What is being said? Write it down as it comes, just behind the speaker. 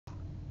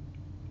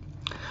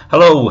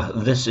Hello,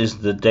 this is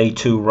the day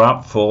 2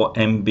 wrap for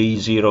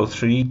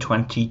mb03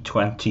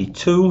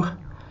 2022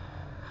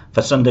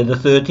 for Sunday the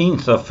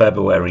 13th of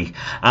February.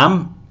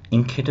 I'm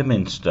in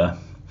Kidderminster,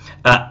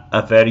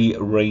 a very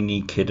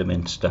rainy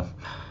Kidderminster.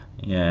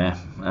 Yeah,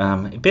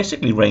 it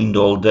basically rained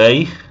all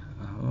day.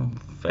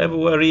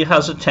 February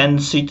has a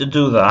tendency to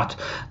do that.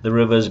 The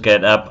rivers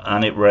get up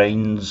and it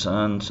rains,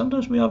 and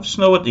sometimes we have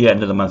snow at the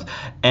end of the month.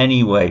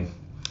 Anyway,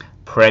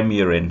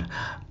 premiering.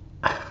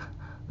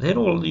 They're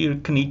all you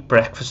can eat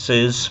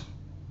breakfasts.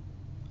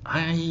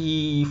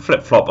 I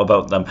flip-flop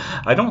about them.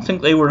 I don't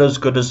think they were as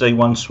good as they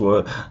once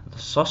were. The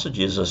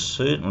sausages are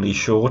certainly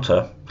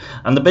shorter.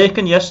 And the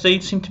bacon yesterday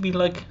seemed to be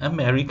like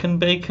American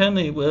bacon.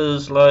 It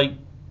was like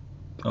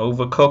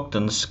overcooked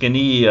and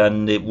skinny,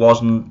 and it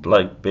wasn't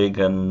like big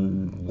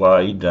and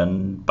wide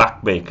and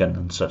back bacon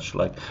and such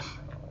like.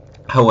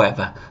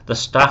 However, the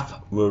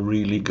staff were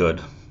really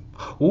good.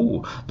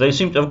 Ooh, they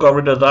seem to have got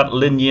rid of that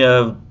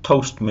linear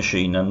toast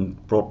machine and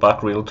brought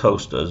back real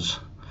toasters,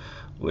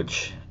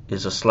 which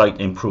is a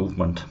slight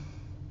improvement.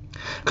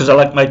 Because I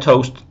like my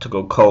toast to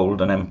go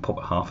cold and then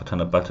put half a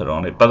ton of butter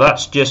on it, but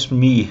that's just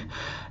me.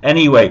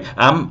 Anyway,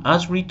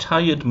 as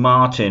retired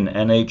Martin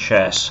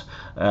NHS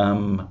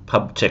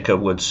pub ticker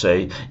would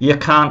say, you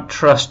can't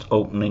trust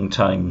opening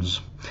times.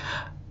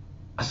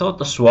 I thought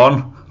the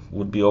Swan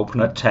would be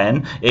open at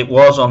 10. It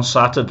was on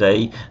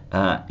Saturday.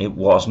 It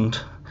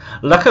wasn't.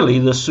 Luckily,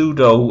 the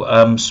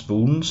pseudo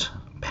spoons,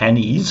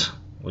 pennies,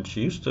 which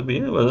used to be,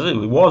 it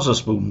was a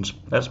spoons,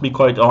 let's be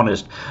quite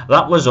honest,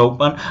 that was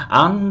open,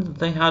 and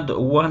they had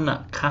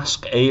one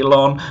cask ale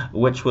on,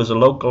 which was a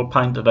local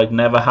pint that I'd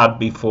never had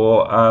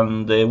before,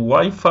 and their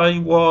Wi-Fi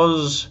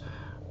was,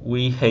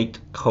 we hate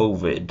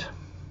COVID,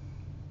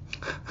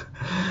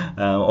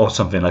 or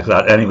something like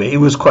that. Anyway, it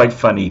was quite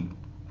funny.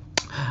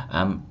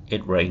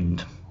 It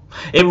rained.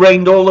 It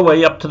rained all the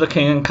way up to the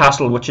King and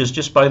Castle, which is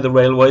just by the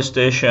railway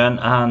station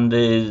and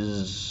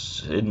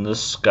is in the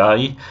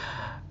sky.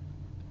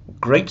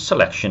 Great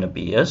selection of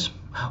beers,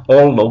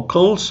 all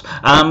locals.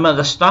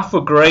 The staff were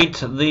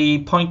great.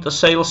 The point of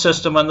sale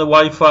system and the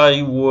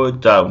Wi-Fi were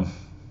down.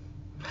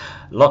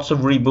 Lots of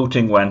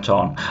rebooting went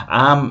on.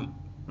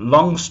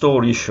 Long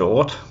story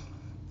short,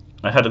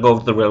 I had to go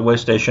over to the railway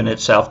station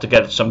itself to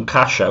get some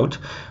cash out,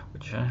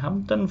 which I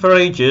haven't done for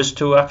ages,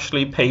 to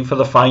actually pay for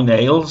the fine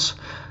ales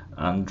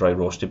and dry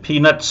roasted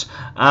peanuts,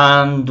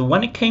 and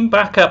when it came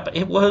back up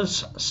it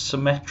was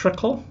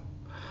symmetrical,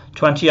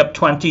 20 up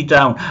 20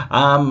 down.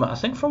 I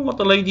think from what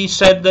the lady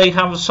said, they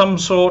have some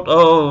sort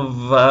of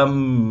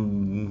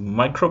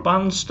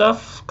microband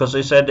stuff, because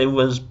they said it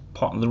was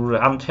the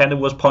antenna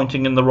was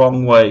pointing in the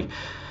wrong way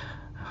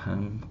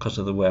because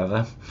of the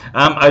weather.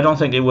 I don't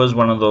think it was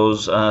one of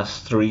those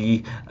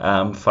 3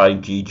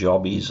 5G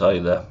jobbies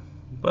either,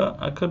 but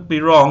I could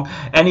be wrong.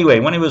 Anyway,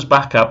 when it was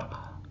back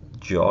up,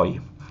 joy.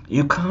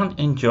 You can't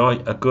enjoy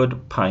a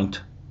good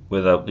pint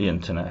without the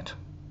internet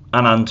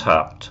and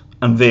Untapped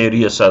and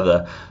various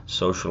other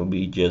social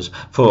medias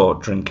for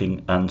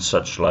drinking and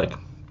such like.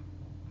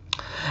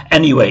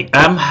 Anyway,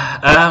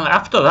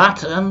 after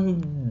that,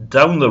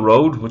 down the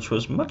road, which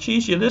was much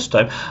easier this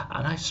time,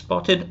 and I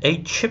spotted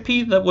a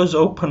chippy that was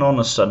open on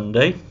a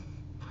Sunday,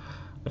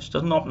 which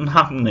doesn't often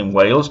happen in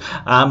Wales,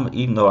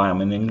 even though I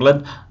am in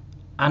England.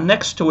 And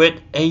next to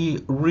it, a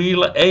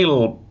real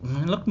ale.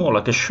 It looked more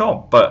like a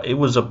shop, but it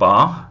was a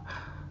bar.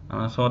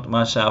 And I thought to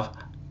myself,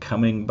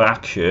 coming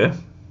back here,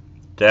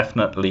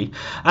 definitely.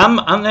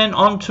 And then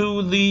on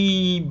to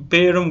the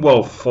Bear and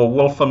Wolf, or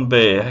Wolf and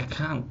Bear. I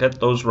can't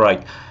get those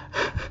right.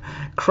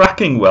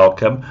 Cracking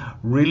welcome,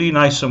 really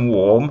nice and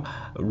warm,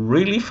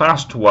 really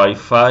fast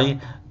Wi-Fi,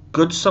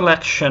 good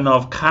selection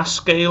of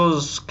cask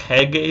ales,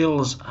 keg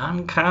ales,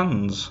 and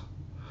cans.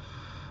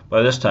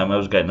 By this time I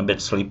was getting a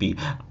bit sleepy.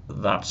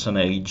 That's an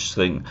age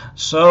thing.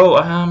 So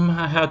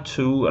I had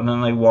 2, and then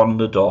I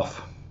wandered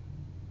off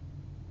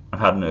and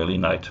had an early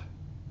night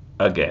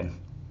again.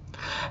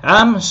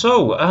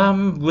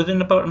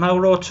 Within about an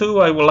hour or 2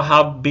 I will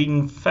have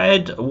been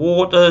fed,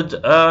 watered,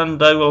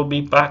 and I will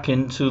be back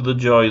into the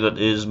joy that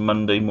is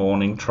Monday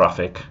morning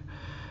traffic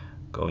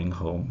going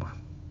home.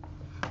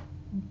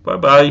 Bye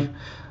bye,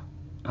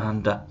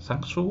 and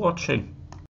thanks for watching.